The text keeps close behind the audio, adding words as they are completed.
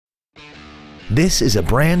This is a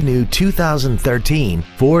brand new 2013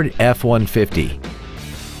 Ford F-150.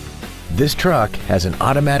 This truck has an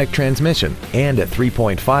automatic transmission and a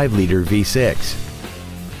 3.5-liter V6.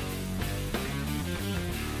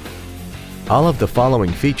 All of the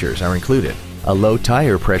following features are included: a low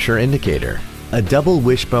tire pressure indicator, a double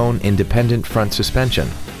wishbone independent front suspension,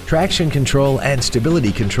 traction control and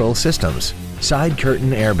stability control systems, side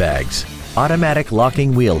curtain airbags, automatic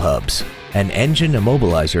locking wheel hubs, an engine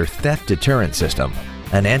immobilizer theft deterrent system,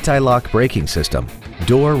 an anti-lock braking system,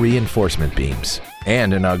 door reinforcement beams,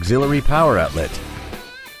 and an auxiliary power outlet.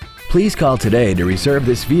 Please call today to reserve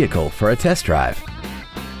this vehicle for a test drive.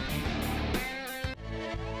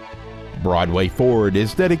 Broadway Ford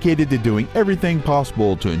is dedicated to doing everything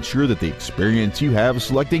possible to ensure that the experience you have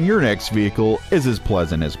selecting your next vehicle is as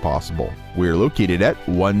pleasant as possible. We're located at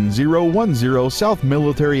 1010 South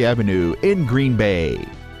Military Avenue in Green Bay.